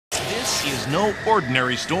This is no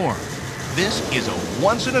ordinary storm. This is a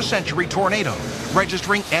once-in-a-century tornado,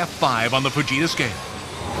 registering F5 on the Fujita scale.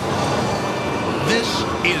 This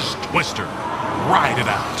is Twister. Ride it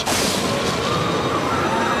out.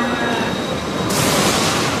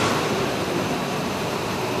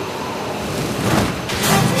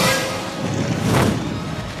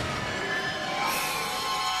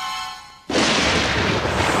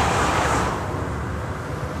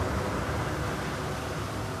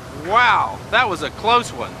 Wow, that was a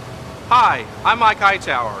close one. Hi, I'm Mike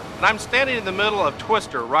Hightower, and I'm standing in the middle of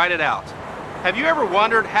Twister, Ride It Out. Have you ever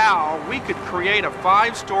wondered how we could create a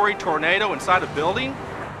 5-story tornado inside a building?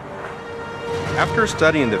 After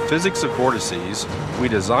studying the physics of vortices, we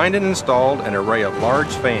designed and installed an array of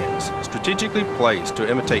large fans, strategically placed to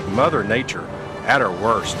imitate Mother Nature at her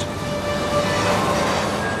worst.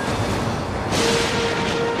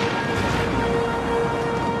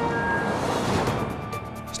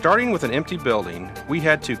 Starting with an empty building, we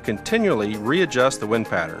had to continually readjust the wind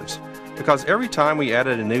patterns, because every time we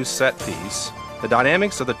added a new set piece, the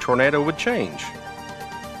dynamics of the tornado would change.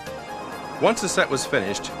 Once the set was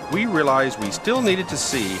finished, we realized we still needed to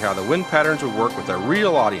see how the wind patterns would work with a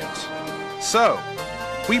real audience. So,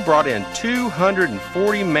 we brought in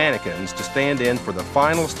 240 mannequins to stand in for the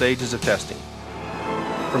final stages of testing.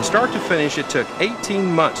 From start to finish, it took 18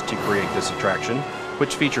 months to create this attraction,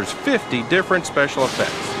 which features 50 different special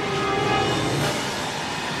effects.